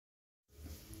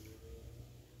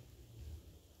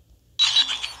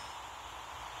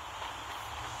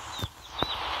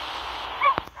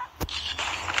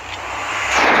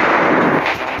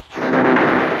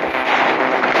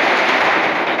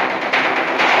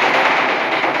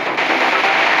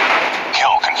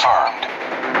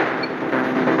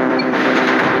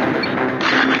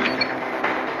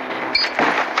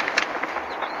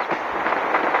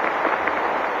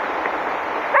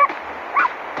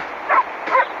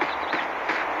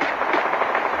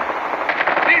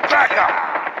backup!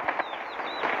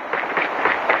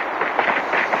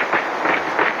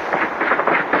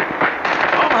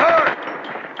 I'm hurt!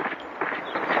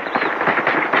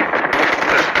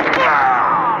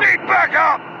 Need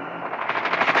backup!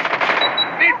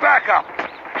 Need backup!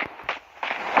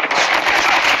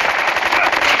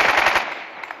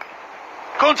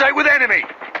 Contact with enemy!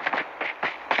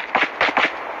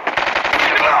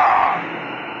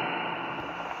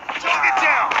 Target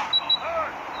down!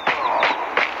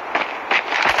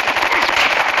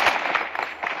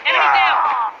 Enemy down!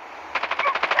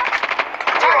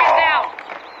 Target down!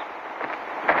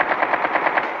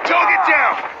 Target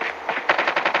down!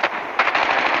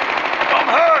 I'm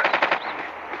hurt!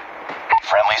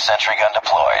 Friendly sentry gun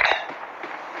deployed.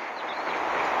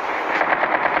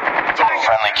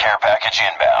 Friendly care package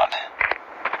inbound.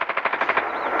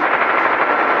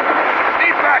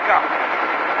 Need backup!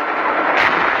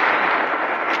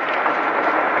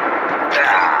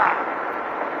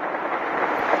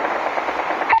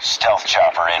 Stealth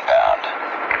chopper inbound.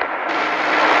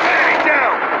 Enemy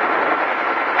down!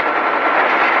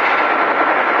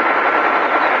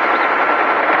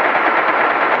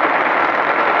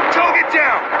 Target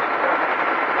down!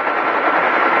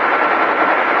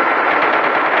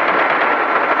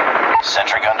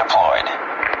 Sentry gun deployed.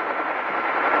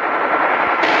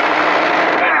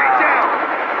 Enemy down!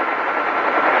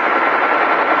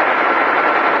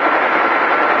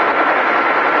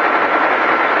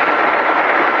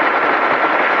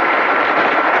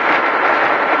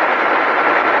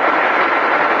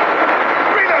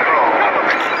 Reloading! Cover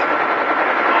me!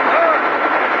 I'm hurt!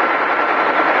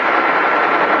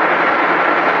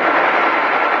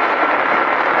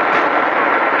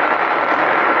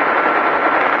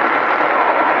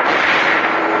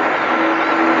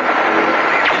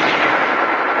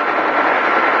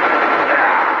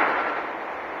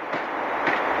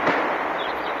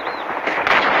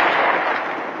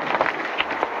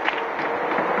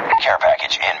 Care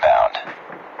package inbound.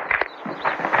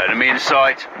 Enemy in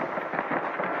sight.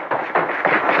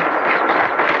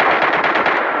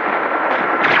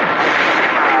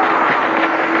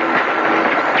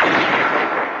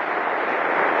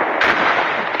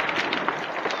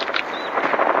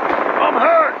 I'm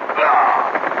hurt!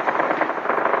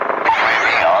 UAV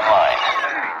online.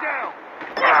 Enemy down!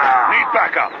 Need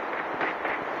backup!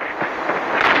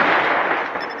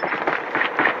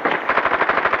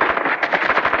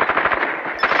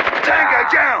 Tango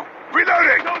down!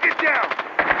 Reloading! Target down!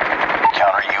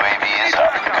 Counter UAV is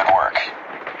up. Good work.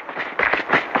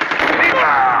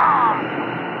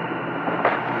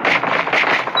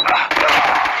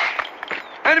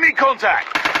 Enemy contact!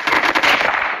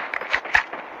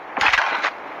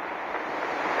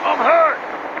 I'm hurt!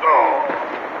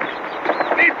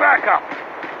 Need backup!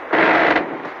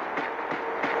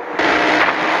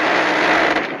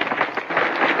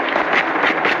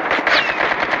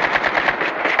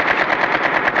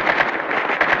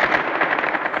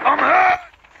 I'm hurt!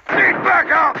 Need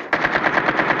backup!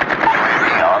 UAV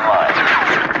online.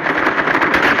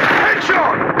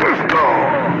 Headshot!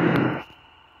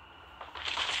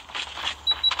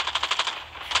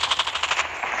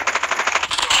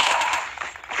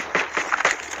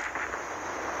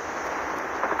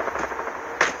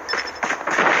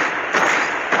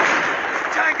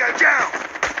 Tango down!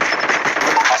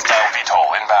 Hostile VTOL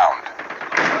inbound.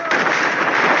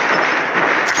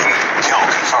 Kill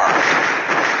confirmed.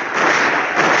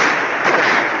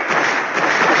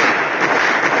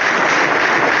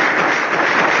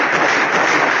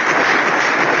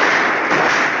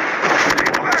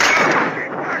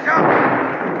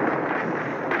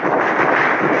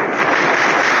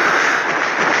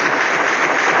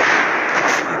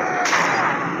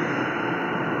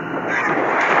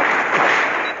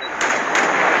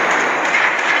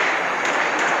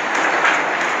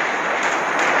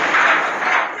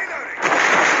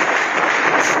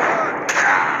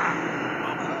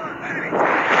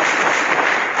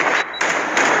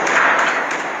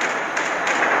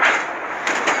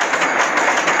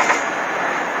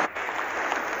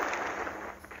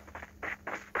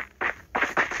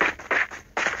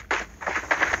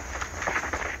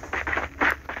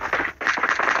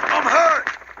 I'm hurt!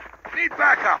 Need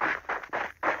backup!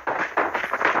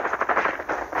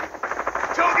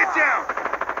 Target down!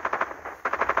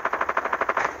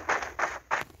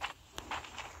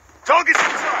 Target's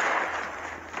in sight!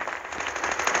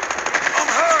 I'm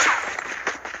hurt!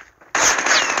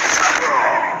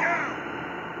 Enemy down!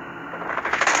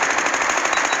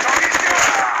 Target down!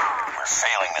 We're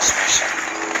failing this mission.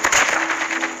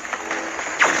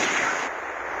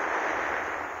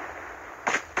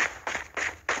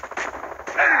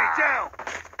 Enemy down!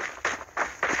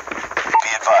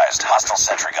 advised, hostile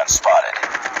sentry gun spotted.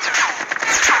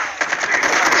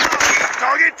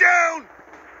 Target down!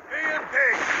 EMP!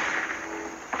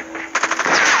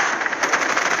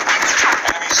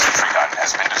 Enemy sentry gun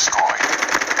has been destroyed.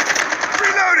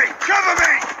 Reloading! Cover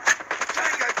me!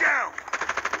 Tango down!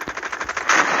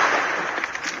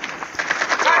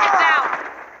 Target down.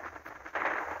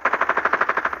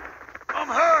 I'm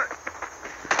hurt!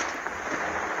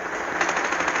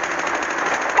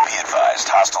 Be advised,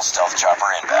 hostile stealth chopper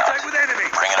Contact inbound. with enemy!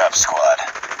 Bring it up, squad.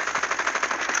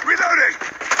 Reloading!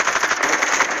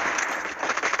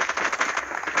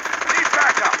 Need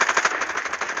backup!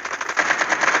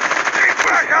 Need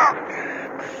backup!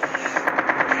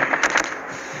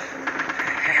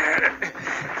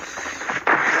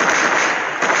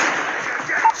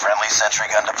 Friendly sentry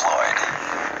gun deployed.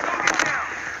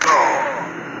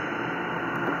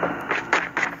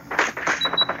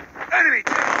 Enemy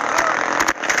down!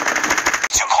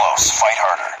 Too close. Fight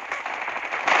harder.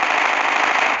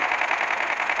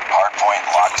 Hardpoint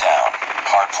locked down.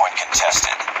 Hardpoint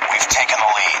contested. We've taken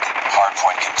the lead.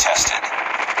 Hardpoint contested.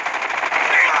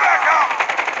 Need backup!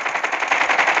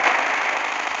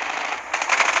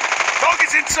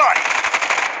 Target's in sight!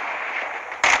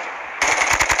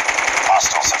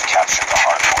 Hostiles have captured the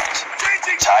hardpoint.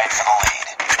 Changing! Tied for the lead.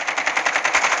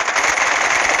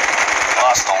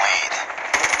 Lost the lead.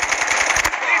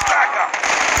 Need backup!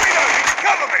 Reloading!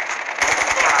 Cover me!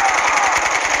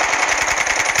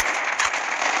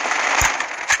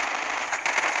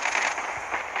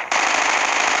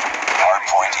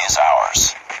 Hardpoint is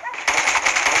ours.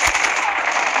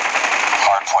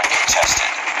 Hardpoint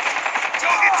contested.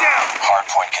 Target down!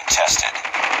 Hardpoint contested.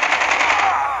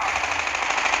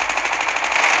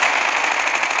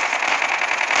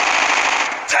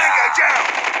 Tango down!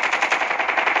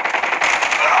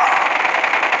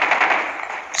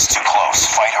 It's too close.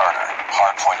 Fight harder.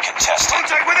 Hardpoint contested.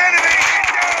 Contact with enemy!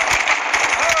 Down!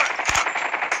 Hurt!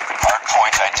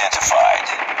 Hardpoint identified.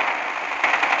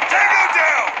 Tango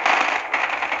down!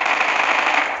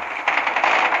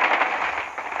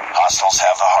 Hostiles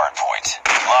have the hardpoint.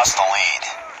 Lost the lead.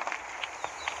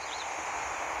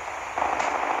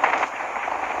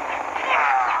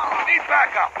 Need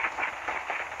backup!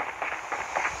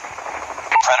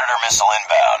 Predator missile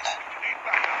inbound. Need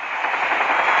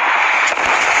backup!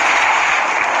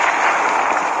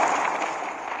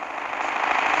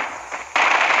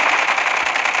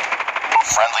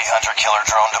 Friendly hunter-killer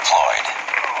drone deployed.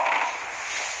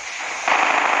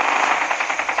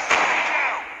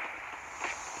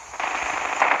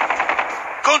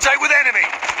 Contact with enemy!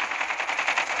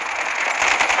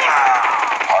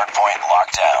 Hardpoint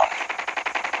locked down.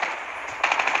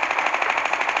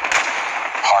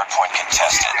 Hardpoint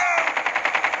contested.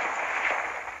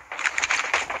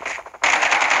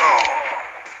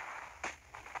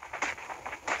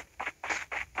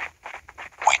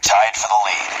 We tied for the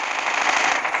lead.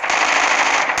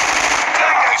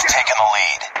 We've taken the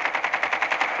lead.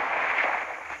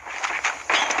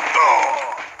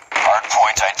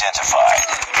 Hardpoint identified.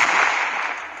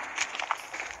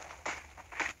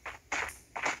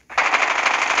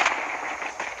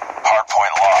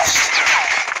 Hardpoint lost.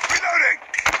 Reloading!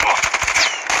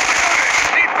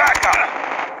 Need backup!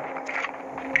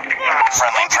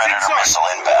 Friendly Target's Predator inside. missile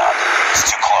inbound. It's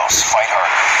too close. Fight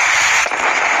harder.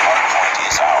 Hardpoint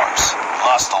is ours.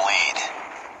 Lost the lead.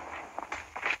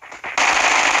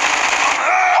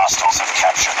 Hostiles have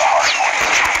captured the hardpoint.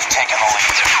 We've taken the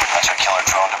lead. Hunter-killer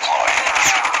drone deployed.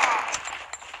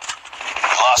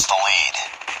 We lost the lead.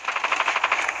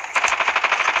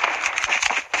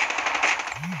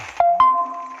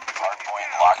 Hardpoint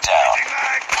locked down.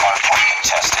 Hardpoint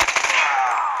contested.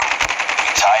 We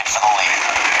tied for the lead.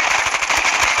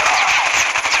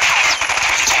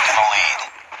 We've taken the lead.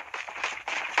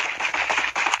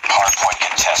 Hardpoint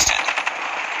contested.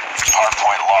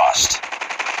 Hardpoint lost.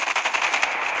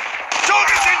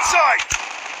 Target's in sight!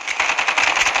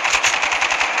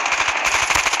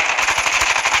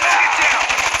 Target down!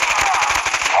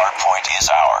 Hardpoint is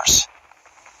ours.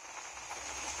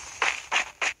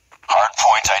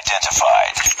 Hardpoint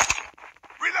identified.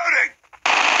 Reloading!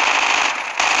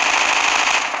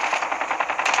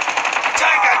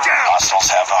 Tango down! Hostiles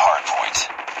have the hardpoint.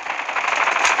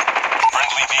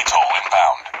 Friendly VTOL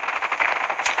inbound.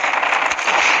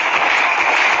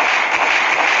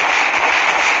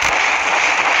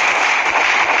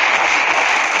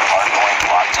 Hardpoint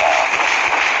locked down.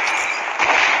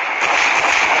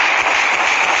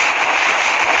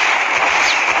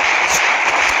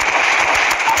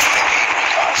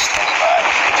 Recon standing by.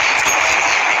 UAV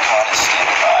recon is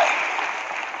standing by.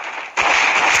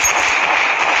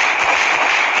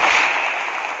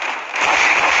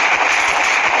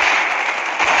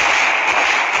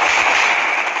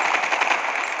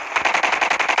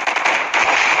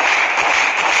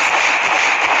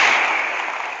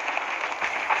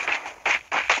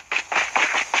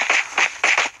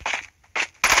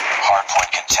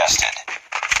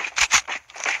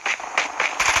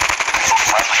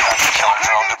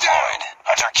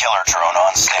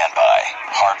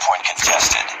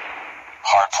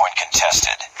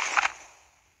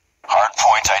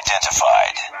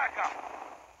 identified. Back up.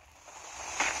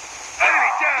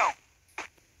 Enemy down.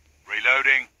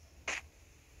 Reloading.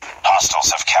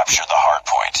 Hostiles have captured the hard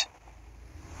point.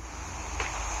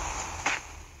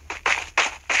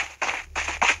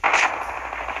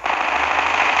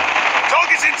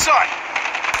 Target's in sight.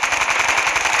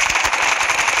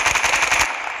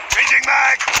 Changing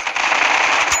mag.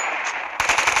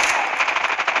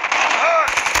 I'm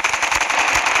hurt.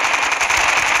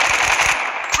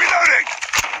 Reloading.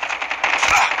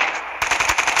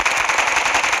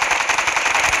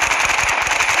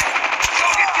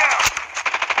 Target down.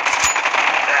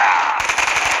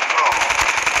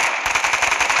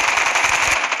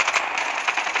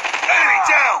 Enemy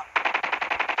down.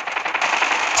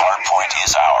 Hard point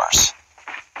is ours.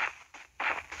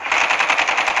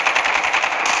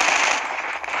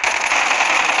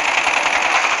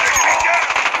 Enemy down.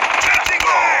 Changing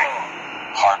mag.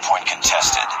 Hard point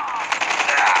contested.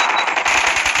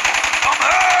 I'm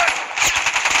hurt.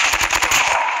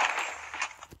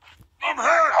 I'm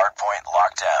hurt. Hard point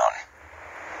locked down.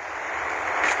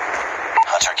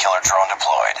 Hunter-killer drone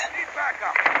deployed. Need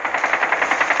backup.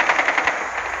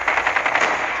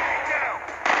 Down.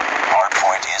 Hard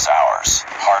point is ours.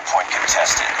 Hard point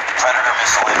contested. Predator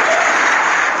missile inbound.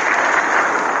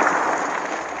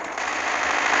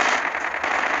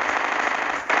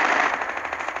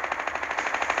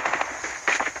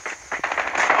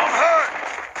 I'm hurt.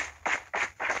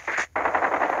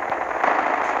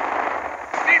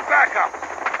 Need backup.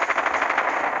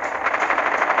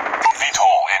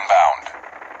 VTOL inbound.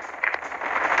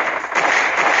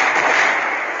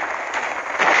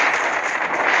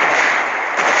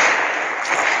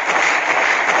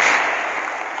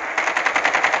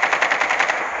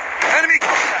 Enemy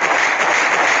contact.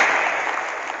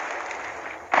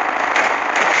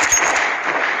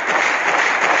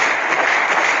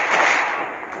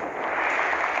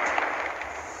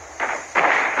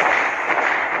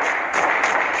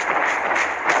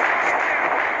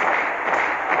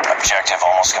 Objective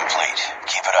almost complete.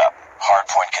 Keep it up. Hard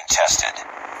point contested.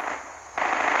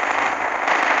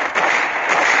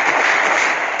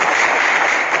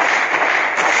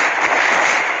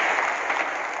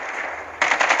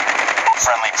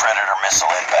 Friendly Predator missile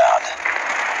inbound.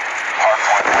 Hard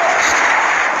point lost.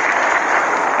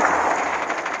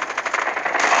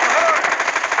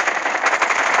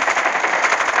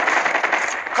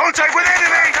 Contact with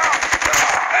enemy!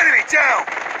 Enemy down!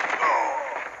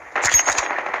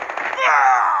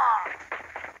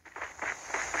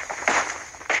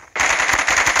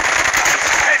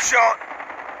 Headshot!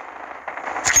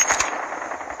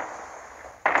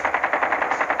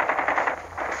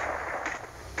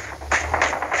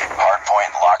 Hard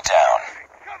point locked down.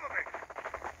 Cover me!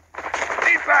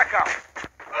 Need backup!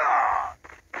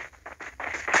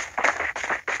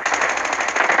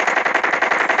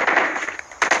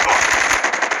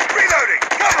 Reloading!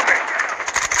 Cover me!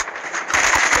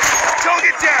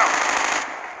 Target down!